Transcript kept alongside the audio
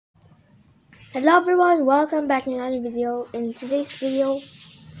Hello everyone, welcome back to another video. In today's video,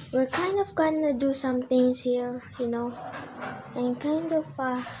 we're kind of gonna do some things here, and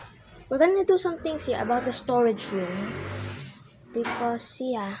we're gonna do some things here about the storage room because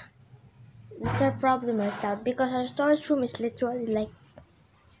that's our problem right now. Because our storage room is literally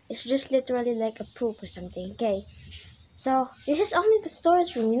like a poop or something. Okay, so this is only the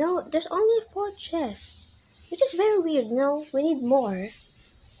storage room. There's only 4 chests, which is very weird. We need more.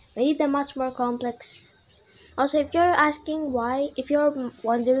 We need a much more complex. Also, if you're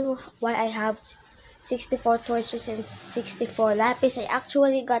wondering why I have 64 torches and 64 lapis, I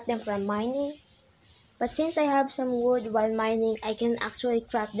actually got them from mining. But since I have some wood while mining, I can actually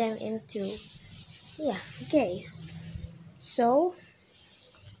craft them into, okay. So,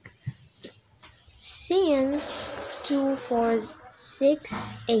 since 2, 4,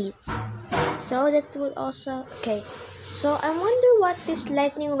 6, 8. So that would also, okay. So I wonder what this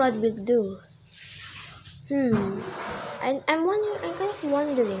lightning rod will do. I'm kind of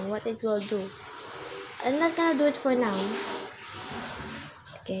wondering what it will do. I'm not gonna do it for now.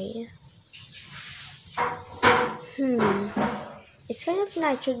 Okay. Hmm. It's kind of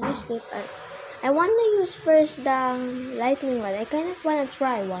nice. Should we sleep? I wanna use first the lightning rod. I kind of wanna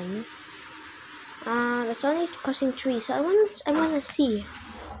try one. It's only costing 3, so I wanna see.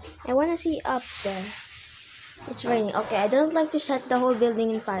 I wanna see up there. It's raining. Okay, I don't like to set the whole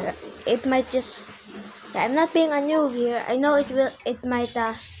building in fire. It might just. Yeah, I'm not being a noob here. I know it will. It might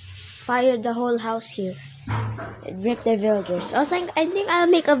fire the whole house here. Rip the villagers. Also, I think I'll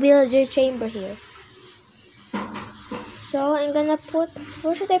make a villager chamber here. So I'm gonna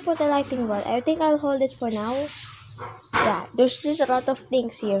where should I put the lighting rod? I think I'll hold it for now. Yeah, there's a lot of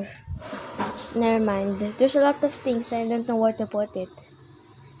things here. Never mind. There's a lot of things I don't know where to put it.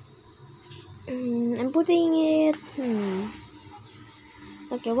 I'm putting it.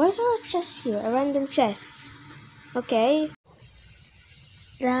 Okay, where's our chest here? A random chest. Okay.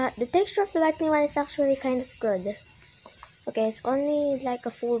 The texture of the lightning rod is actually kind of good. Okay, it's only like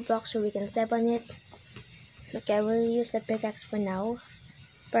a full block so we can step on it. Okay, I will use the pickaxe for now.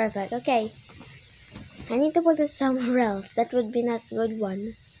 Perfect. Okay. I need to put it somewhere else. That would be not good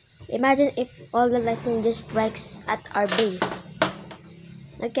one. Imagine if all the lightning just strikes at our base.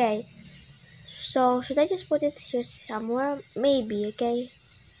 Okay. So, should I just put it here somewhere? Maybe, okay?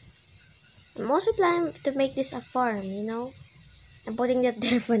 I'm also planning to make this a farm. I'm putting it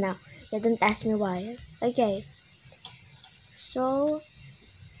there for now. Yeah, don't ask me why. Okay. So,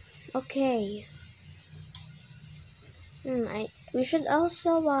 okay. We should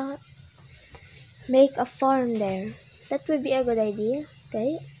also make a farm there. That would be a good idea.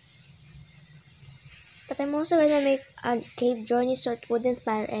 Okay. But I'm also gonna make a cave journey so it wouldn't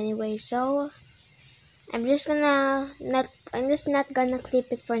fire anyway. So, I'm just not gonna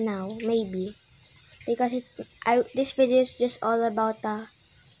clip it for now, maybe. Because this video is just all about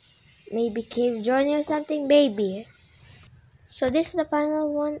maybe cave journey or something, maybe. So this is the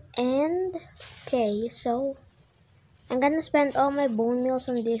final one, and okay, so I'm gonna spend all my bone meals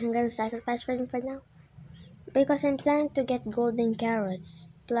on this. I'm gonna sacrifice for them for now because I'm planning to get golden carrots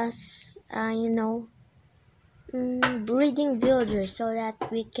plus, breeding villagers so that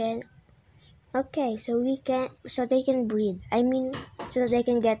we can. Okay, so they can breed. I mean, so that they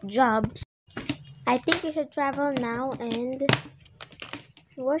can get jobs. I think we should travel now, and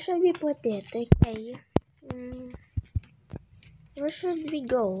where should we put it? Okay. Where should we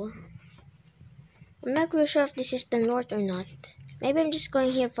go? I'm not really sure if this is the north or not. Maybe I'm just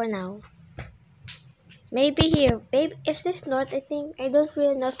going here for now. Maybe here. Maybe is this north? I think I don't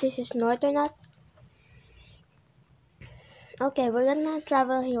really know if this is north or not. Okay, we're gonna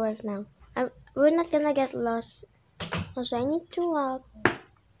travel here right now. We're not gonna get lost. Also, I need to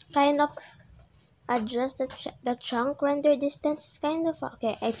kind of adjust the chunk render distance. It's kind of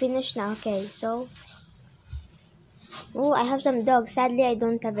okay. I finished now. Okay, so I have some dogs. Sadly, I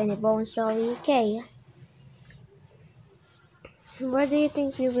don't have any bones. Sorry. Okay. Where do you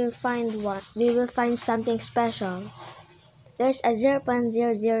think we will find what? We will find something special. There's a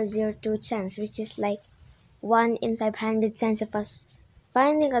 0.0002 chance, which is like 1 in 500 chance of us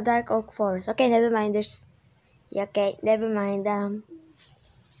finding a dark oak forest. Okay, never mind. Okay, never mind.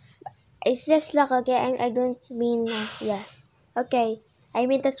 It's just luck. Okay, I don't mean yeah. Okay, I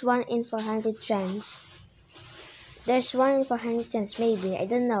mean that's 1 in 400 chance. There's 1 in 400 chance, maybe. I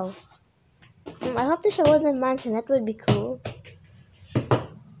don't know. I hope there's a wooden mansion. That would be cool.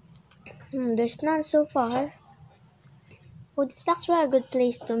 There's none so far. Oh, this is actually a good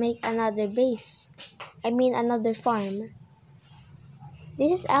place to make another base. I mean, another farm.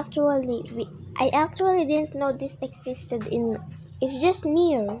 This is I actually didn't know this existed in. It's just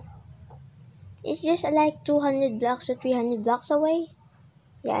near. It's just like 200 blocks or 300 blocks away.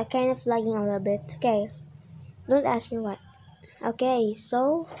 Yeah, I kind of lagging a little bit. Okay, don't ask me what. Okay,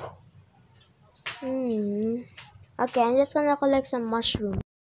 so okay, I'm just gonna collect some mushrooms.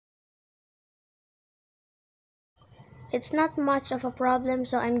 It's not much of a problem,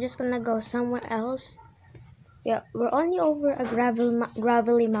 so I'm just gonna go somewhere else. Yeah, we're only over a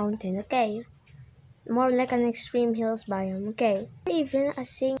gravelly mountain. Okay, more like an extreme hills biome. Okay, even a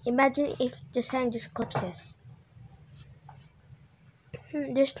thing. Imagine if the sand just collapses.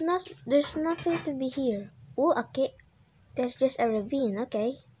 There's nothing to be here. Oh, okay. There's just a ravine.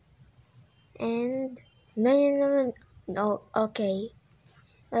 Okay, and no. Okay,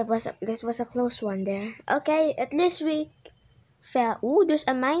 this was a close one there. Okay, at least we fell. Ooh, there's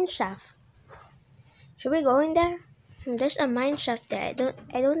a mine shaft. Should we go in there? There's a mine shaft there.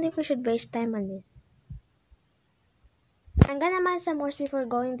 I don't think we should waste time on this. I'm gonna mine some more before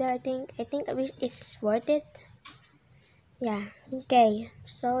going there. I think it's worth it. Yeah. Okay.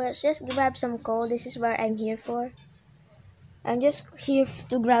 So let's just grab some coal. This is what I'm here for. I'm just here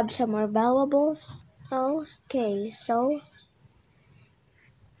to grab some more valuables. Okay. So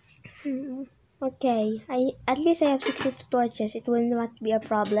okay. I at least I have 60 torches. It will not be a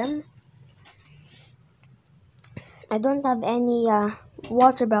problem. I don't have any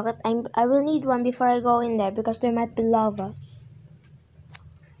water bucket. I will need one before I go in there because there might be lava.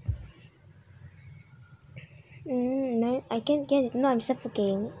 No, I can't get it. No, I'm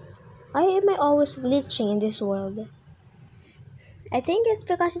suffocating. Why am I always glitching in this world? I think it's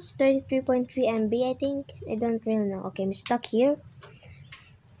because it's 33.3 MB, I think. I don't really know. Okay, I'm stuck here.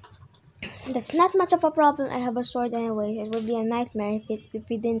 That's not much of a problem. I have a sword anyway. It would be a nightmare if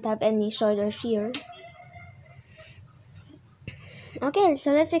we didn't have any sword or shear. Okay,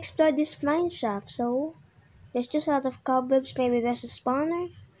 so let's explore this mine shaft. So, there's just a lot of cobwebs. Maybe there's a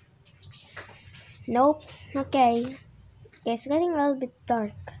spawner? Nope. Okay. It's getting a little bit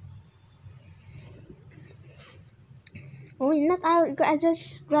dark. Oh, not I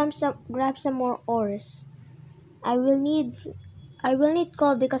just grab some more ores. I will need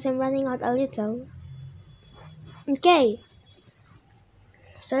coal because I'm running out a little. Okay.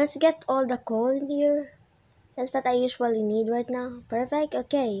 So let's get all the coal in here. That's what I usually need right now. Perfect.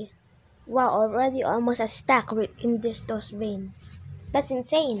 Okay. Wow, already almost a stack in those veins. That's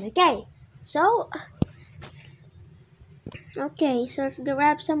insane. Okay. So so let's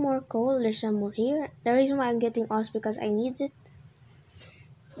grab some more coal. There's some more here. The reason why I'm getting all is because I need it.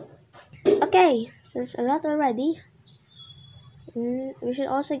 Okay, so there's a lot already. We should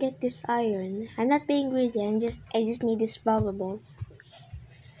also get this iron. I'm not being greedy. I just need these valuables.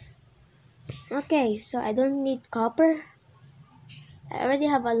 Okay, so I don't need copper. I already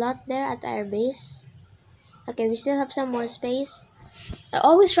have a lot there at our base. Okay, we still have some more space. I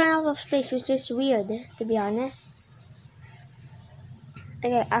always run out of space, which is weird, to be honest.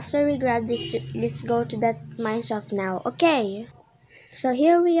 Okay, after we grab this, let's go to that mine shaft now. Okay, so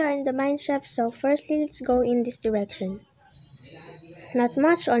here we are in the mine shaft. So firstly, let's go in this direction. Not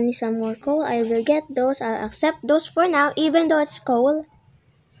much, only some more coal. I will get those. I'll accept those for now, even though it's coal.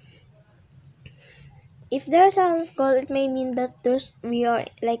 If there's a lot of gold, it may mean that we are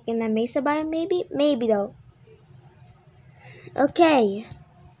like in a mesa biome, maybe though. Okay.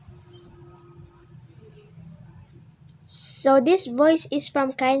 So this voice is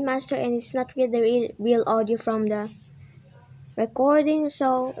from KineMaster and it's not really the real audio from the recording.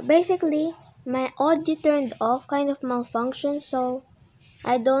 So basically, my audio turned off, kind of malfunction. So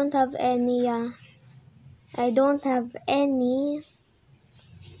I don't have any. I don't have any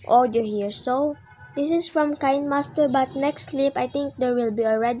audio here. So this is from KineMaster, but next clip I think there will be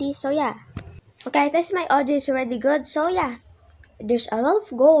already. So yeah. Okay, I test my audio is already good. So yeah. There's a lot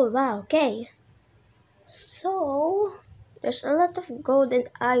of gold. Wow, okay. So, there's a lot of gold and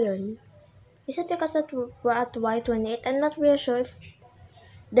iron. Is it because that we're at Y28? I'm not really sure if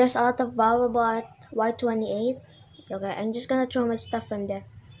there's a lot of valuable at Y28. Okay, I'm just gonna throw my stuff from there.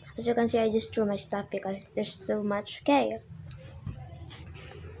 As you can see, I just threw my stuff because there's too much. Okay.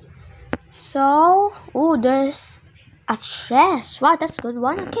 So, there's a chest. Wow, that's a good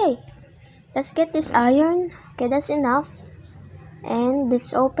one. Okay. Let's get this iron. Okay, that's enough. And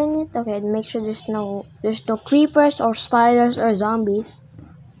let's open it. Okay, make sure there's no creepers or spiders or zombies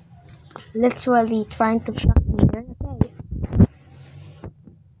literally trying to shut me here.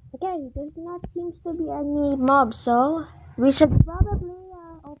 Okay, there's not seems to be any mobs, so we should probably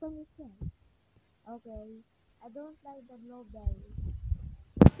open this here. Okay, I don't like the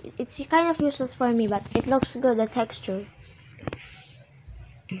blueberry. It's kind of useless for me, but it looks good, the texture.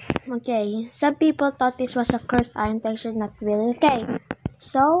 Okay, some people thought this was a cursed iron texture, not really. Okay,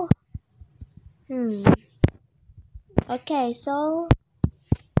 so Okay, so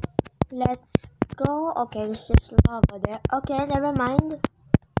let's go. Okay, there's just lava there. Okay, never mind.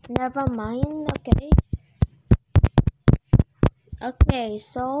 Never mind. Okay. Okay,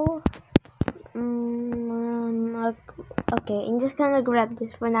 so okay, I'm just gonna grab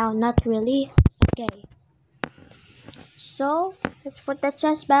this for now. Not really. Okay. So let's put the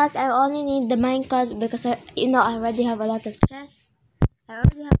chest back. I only need the minecart because I already have a lot of chests. I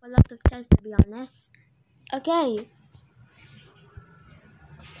already have a lot of chests, to be honest. Okay.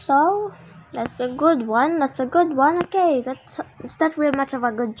 So that's a good one. That's a good one. Okay, it's not really much of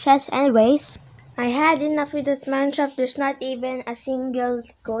a good chest, anyways. I had enough with that mine shop. There's not even a single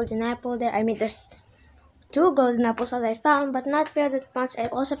golden apple there. I mean, there's two golden apples that I found, but not really that much. I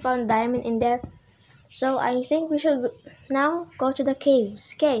also found diamond in there. So I think we should now go to the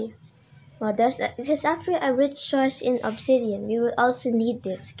caves. Okay. Well, this is actually a rich source in obsidian. We will also need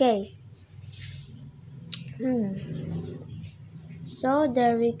this. Okay. So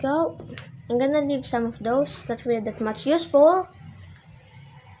there we go. I'm gonna leave some of those. Not really that much useful.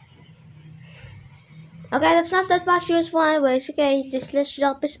 Okay, that's not that much useful anyways. Okay, this list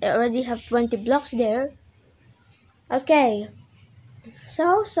drop is I already have 20 blocks there. Okay.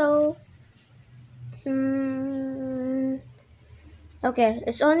 So okay,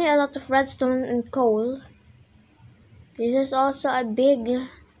 it's only a lot of redstone and coal. This is also a big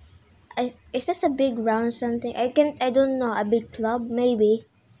is this a big round something? I don't know, a big club maybe.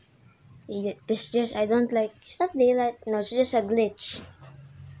 This just I don't like it's not daylight, no, it's just a glitch.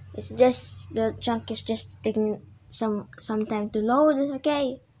 It's just the chunk is just taking some time to load.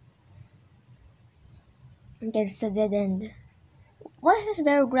 Okay. Okay, it's a dead end. What is this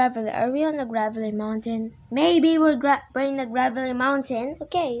very gravelly? Are we on a gravelly mountain? Maybe we're in a gravelly mountain.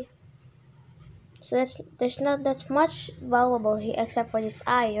 Okay. So there's not that much valuable here except for this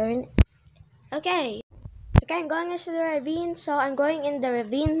iron. Okay. Okay, I'm going into the ravine, so I'm going in the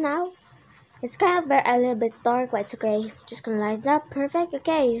ravine now. It's kind of a little bit dark, but it's okay. Just gonna light it up. Perfect.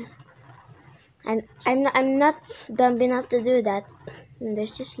 Okay. And I'm not dumb enough to do that. And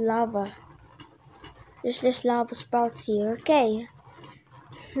there's just lava. There's just lava sprouts here. Okay.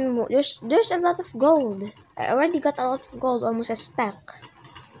 There's a lot of gold. I already got a lot of gold, almost a stack.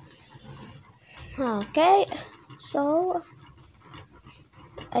 Okay. So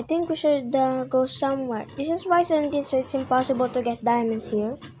I think we should go somewhere. This is Y17, so it's impossible to get diamonds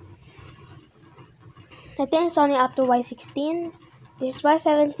here. I think it's only up to Y16. This is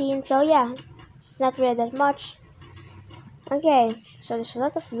Y17, so yeah, it's not really that much. Okay, so there's a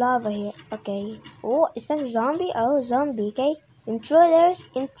lot of lava here. Okay. Oh, is that a zombie? Oh, zombie. Okay. Intruder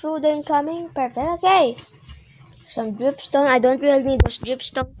incoming. Perfect. Okay. Some dripstone. I don't really need those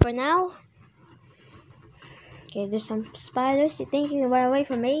dripstone for now. Okay, there's some spiders. You think you can run away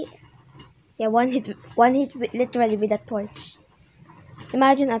from me? Yeah, one hit literally with a torch.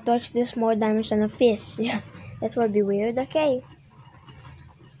 Imagine a torch does more damage than a fist. Yeah, that would be weird. Okay.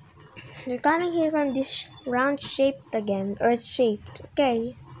 They're coming here from this round shaped again, earth shaped.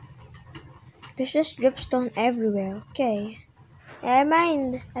 Okay. There's just dripstone everywhere. Okay. Never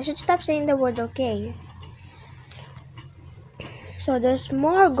mind. I should stop saying the word okay. So there's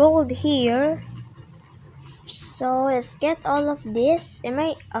more gold here. So let's get all of this.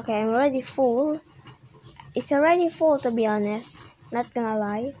 Okay, I'm already full. It's already full, to be honest. Not gonna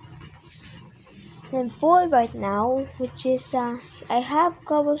lie. I'm full right now, which is I have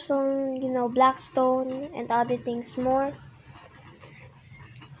cobblestone, blackstone and other things more.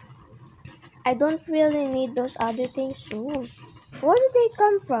 I don't really need those other things. Ooh. Where did they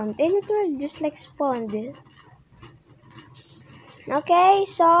come from? They literally just like spawned. Okay,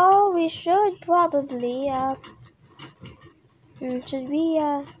 so we should probably should we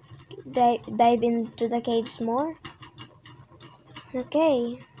dive into the caves more?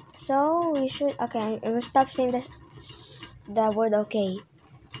 Okay, so we should. Okay, I will stop saying the word okay.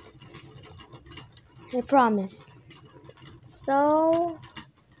 I promise. So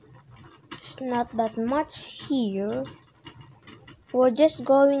there's not that much here. We're just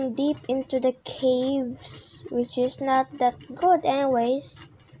going deep into the caves, which is not that good anyways.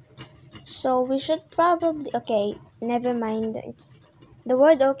 So we should probably, okay, never mind. It's the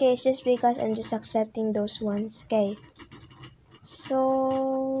word okay is just because I'm just accepting those ones. Okay.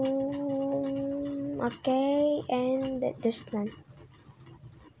 So okay, and there's none.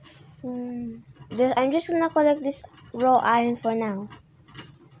 I'm just gonna collect this raw iron for now.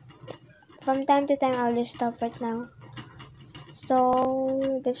 From time to time, I'll just stop right now.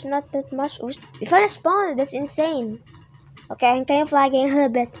 So there's not that much. Ooh, we found a spawner. That's insane. Okay, I'm kind of lagging a little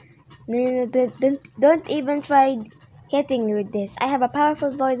bit. No, don't even try hitting me with this. I have a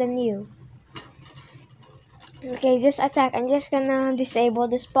powerful bow than you. Okay, just attack. I'm just gonna disable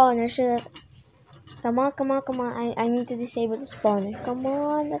the spawner so that... Come on, come on, come on. I need to disable the spawner. Come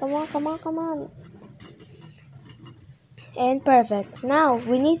on, come on, come on, come on. And perfect. Now,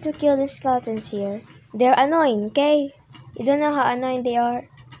 we need to kill the skeletons here. They're annoying, okay? You don't know how annoying they are.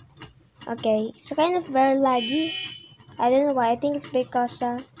 Okay, it's kind of very laggy. I don't know why. I think it's because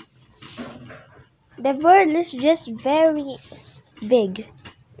the world is just very big.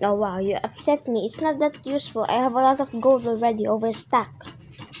 Oh wow, you upset me. It's not that useful. I have a lot of gold already over stack.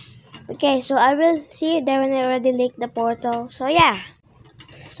 Okay, so I will see you there when I already link the portal. So yeah.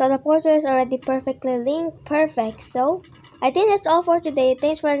 So the portal is already perfectly linked. Perfect. So I think that's all for today.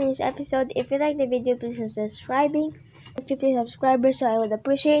 Thanks for watching this episode. If you like the video, please consider subscribing. 50 subscribers, so I would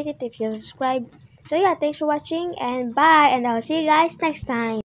appreciate it if you subscribe. So yeah, thanks for watching and bye, and I'll see you guys next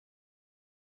time.